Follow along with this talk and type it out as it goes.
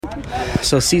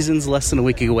So season's less than a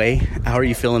week away. How are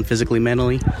you feeling physically,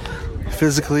 mentally?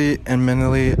 Physically and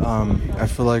mentally, I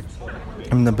feel like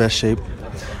I'm in the best shape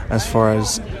as far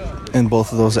as in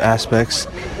both of those aspects.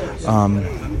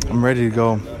 I'm ready to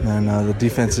go, and the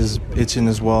defense is itching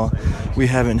as well. We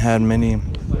haven't had many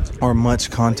or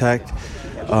much contact,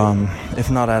 if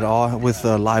not at all, with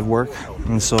live work,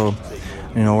 and so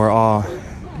we're all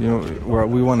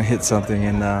we want to hit something,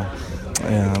 and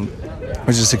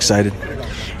we're just excited.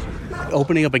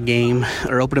 Opening up a game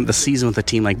or opening up the season with a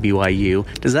team like BYU,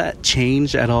 does that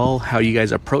change at all how you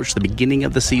guys approach the beginning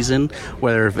of the season,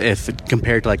 whether if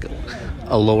compared to like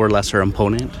a lower, lesser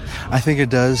opponent? I think it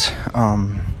does.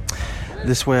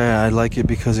 This way I like it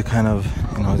because it kind of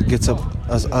it gets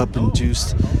us up and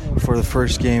juiced for the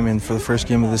first game, and for the first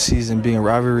game of the season being a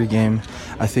rivalry game,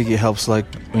 I think it helps get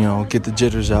the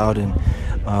jitters out and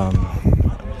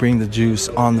bring the juice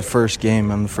on the first game,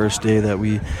 on the first day that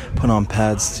we put on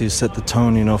pads to set the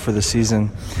tone, for the season.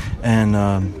 And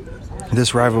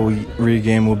this rivalry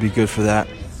game will be good for that.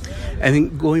 I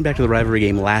think going back to the rivalry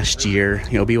game last year,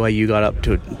 BYU got up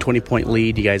to a 20-point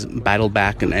lead. You guys battled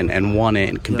back and won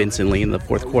it convincingly in the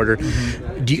fourth quarter.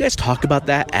 Mm-hmm. Do you guys talk about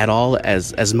that at all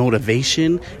as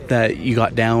motivation that you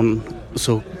got down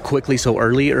so quickly, so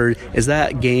early, or is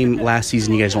that game last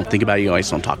season you guys don't think about it, you guys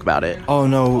don't talk about it? Oh,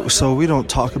 no. So we don't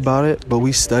talk about it, but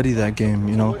we study that game,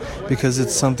 because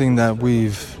it's something that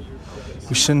we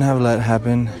shouldn't have let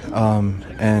happen.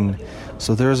 And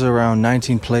so there's around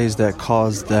 19 plays that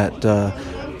caused that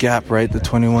gap, right, the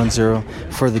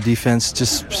 21-0 for the defense,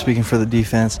 just speaking for the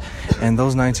defense. And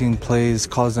those 19 plays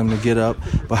caused them to get up,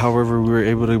 but however, we were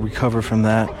able to recover from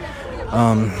that.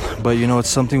 But it's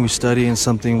something we study and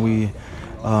something we,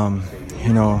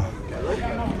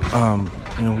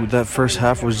 that first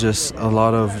half was just a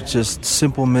lot of just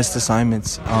simple missed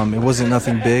assignments. It wasn't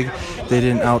nothing big. They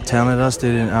didn't out-talent us.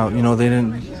 They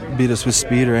didn't beat us with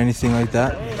speed or anything like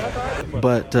that.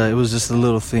 But it was just the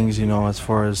little things, as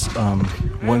far as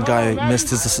one guy missed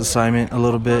his assignment a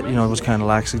little bit, it was kind of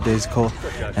lackadaisical,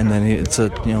 and then it's a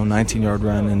 19-yard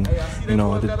run, and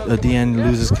the DN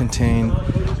loses contain.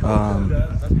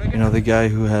 The guy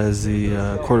who has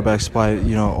the quarterback spy,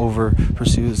 over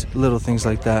pursues, little things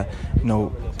like that,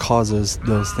 causes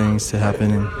those things to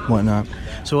happen and whatnot.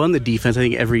 So on the defense, I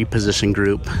think every position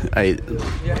group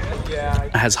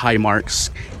has high marks,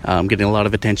 getting a lot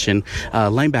of attention.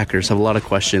 Linebackers have a lot of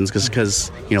questions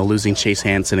because losing Chase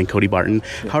Hansen and Cody Barton.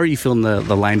 How are you feeling the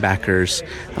linebackers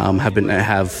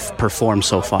have performed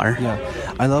so far?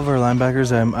 Yeah, I love our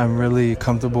linebackers. I'm really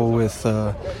comfortable with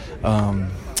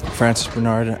Francis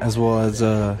Bernard as well as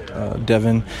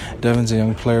Devin. Devin's a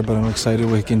young player, but I'm excited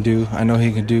what he can do. I know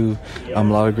he can do a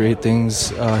lot of great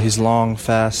things. He's long,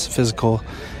 fast, physical,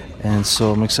 and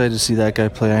so I'm excited to see that guy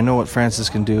play. I know what Francis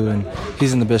can do, and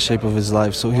he's in the best shape of his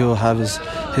life, so he'll have his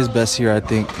best year, I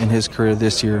think, in his career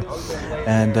this year.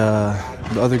 And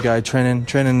the other guy,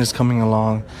 Trennan is coming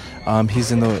along.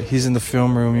 He's in the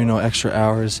film room, extra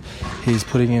hours. He's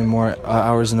putting in more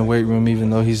hours in the weight room,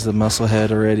 even though he's the musclehead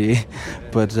already.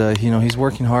 But he's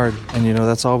working hard, and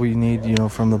that's all we need.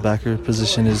 From the backer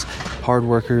position is hard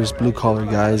workers, blue collar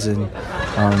guys, and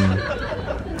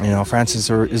Francis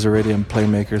is already a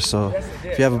playmaker. So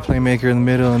if you have a playmaker in the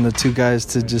middle and the two guys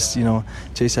to just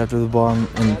chase after the ball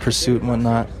and pursuit and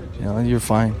whatnot, you're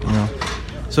fine.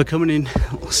 So coming in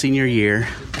senior year,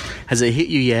 has it hit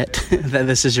you yet that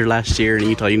this is your last year in a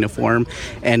Utah uniform?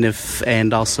 And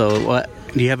also,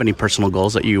 do you have any personal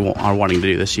goals that you are wanting to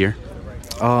do this year?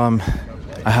 I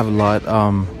have a lot.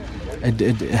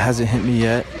 It hasn't hit me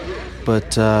yet,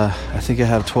 but I think I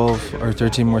have 12 or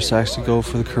 13 more sacks to go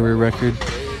for the career record.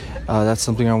 That's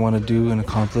something I want to do and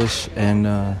accomplish. And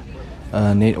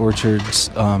Nate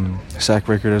Orchard's sack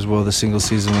record as well, the single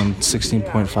season one,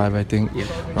 16.5, I think,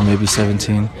 or maybe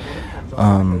 17.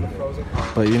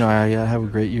 But I have a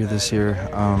great year this year.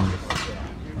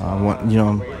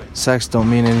 Sacks don't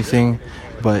mean anything,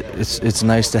 but it's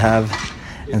nice to have,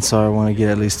 and so I want to get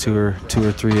at least two or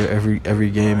three every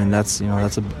game, and that's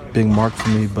a big mark for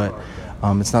me. But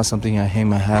it's not something I hang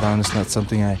my hat on. It's not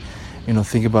something I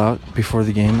think about before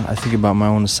the game. I think about my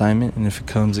own assignment, and if it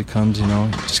comes, it comes.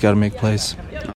 Just got to make plays.